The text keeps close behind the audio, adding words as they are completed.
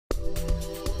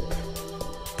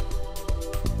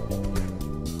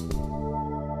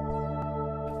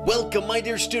Welcome, my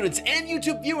dear students and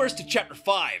YouTube viewers, to Chapter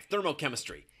 5,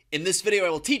 Thermochemistry. In this video, I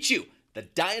will teach you the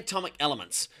diatomic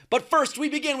elements. But first, we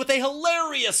begin with a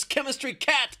hilarious chemistry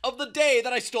cat of the day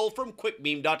that I stole from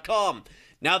quickmeme.com.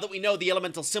 Now that we know the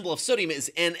elemental symbol of sodium is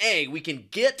Na, we can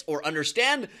get or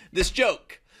understand this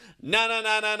joke. Na na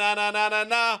na na na na na na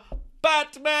na,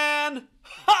 Batman!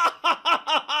 Ha ha ha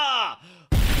ha ha!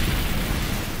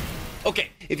 Okay,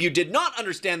 if you did not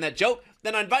understand that joke,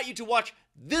 then I invite you to watch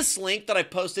this link that I've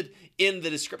posted in the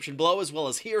description below, as well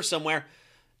as here somewhere,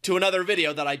 to another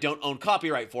video that I don't own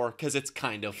copyright for, because it's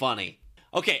kind of funny.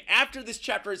 Okay, after this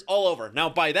chapter is all over, now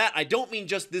by that I don't mean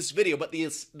just this video, but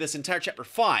this entire chapter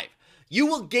 5, you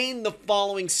will gain the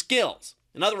following skills.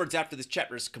 In other words, after this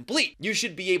chapter is complete, you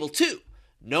should be able to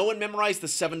know and memorize the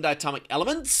 7 diatomic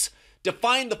elements,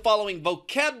 define the following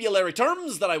vocabulary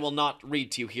terms that I will not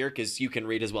read to you here because you can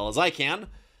read as well as I can,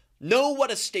 know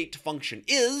what a state function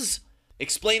is,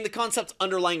 explain the concepts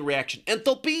underlying reaction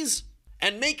enthalpies,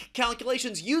 and make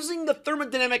calculations using the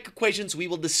thermodynamic equations we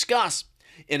will discuss.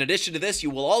 In addition to this, you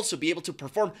will also be able to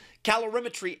perform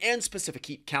calorimetry and specific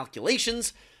heat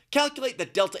calculations, calculate the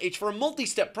delta H for a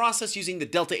multi-step process using the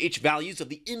delta H values of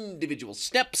the individual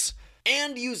steps,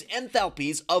 and use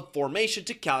enthalpies of formation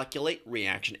to calculate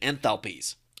reaction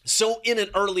enthalpies. So in an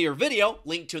earlier video,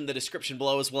 linked to in the description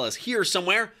below as well as here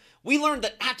somewhere, we learned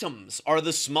that atoms are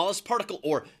the smallest particle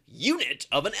or unit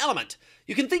of an element.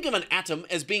 You can think of an atom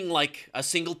as being like a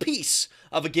single piece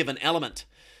of a given element.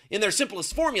 In their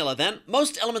simplest formula then,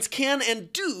 most elements can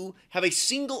and do have a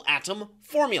single atom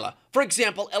formula. For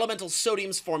example, elemental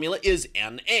sodium's formula is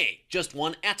Na, just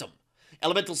one atom.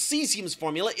 Elemental cesium's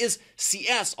formula is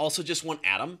Cs, also just one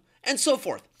atom, and so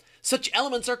forth. Such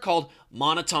elements are called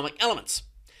monatomic elements.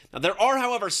 Now, there are,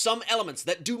 however, some elements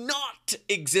that do not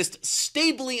exist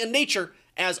stably in nature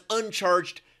as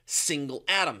uncharged single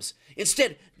atoms.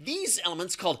 Instead, these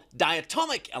elements, called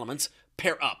diatomic elements,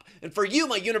 pair up. And for you,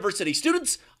 my university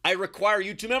students, I require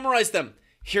you to memorize them.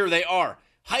 Here they are: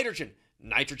 hydrogen,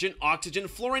 nitrogen, oxygen,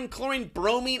 fluorine, chlorine,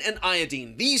 bromine, and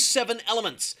iodine. These 7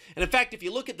 elements. And in fact, if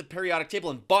you look at the periodic table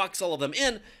and box all of them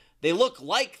in, they look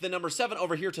like the number 7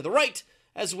 over here to the right,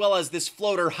 as well as this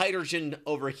floater hydrogen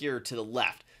over here to the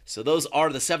left. So those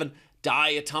are the 7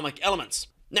 diatomic elements.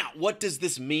 Now, what does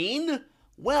this mean?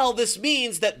 Well, this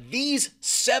means that these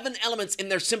 7 elements in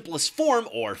their simplest form,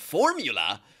 or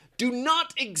formula, do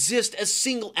not exist as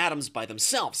single atoms by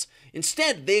themselves.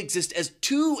 Instead, they exist as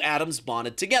 2 atoms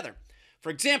bonded together.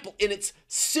 For example, in its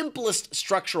simplest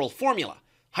structural formula,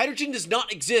 hydrogen does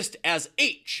not exist as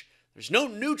H. There's no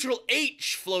neutral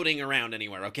H floating around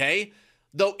anywhere, okay?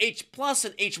 Though H plus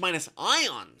and H minus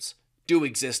ions do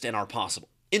exist and are possible.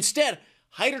 Instead,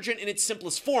 hydrogen in its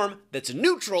simplest form, that's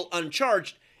neutral,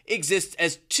 uncharged, exists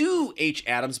as 2 H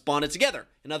atoms bonded together.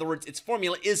 In other words, its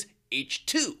formula is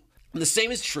H2. And the same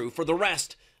is true for the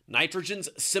rest. Nitrogen's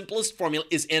simplest formula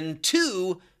is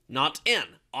N2, not N.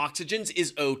 Oxygen's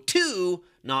is O2,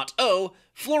 not O.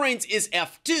 Fluorine's is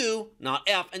F2, not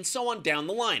F, and so on down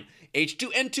the line.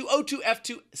 H2, N2, O2,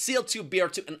 F2, Cl2,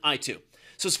 Br2, and I2.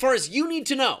 So as far as you need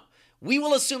to know, we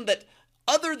will assume that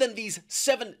other than these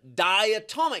 7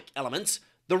 diatomic elements,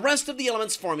 the rest of the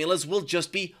elements' formulas will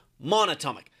just be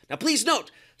monatomic. Now please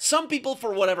note, some people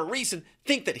for whatever reason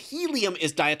think that helium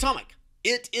is diatomic.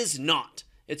 It is not.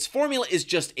 Its formula is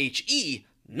just He,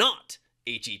 not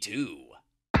He2.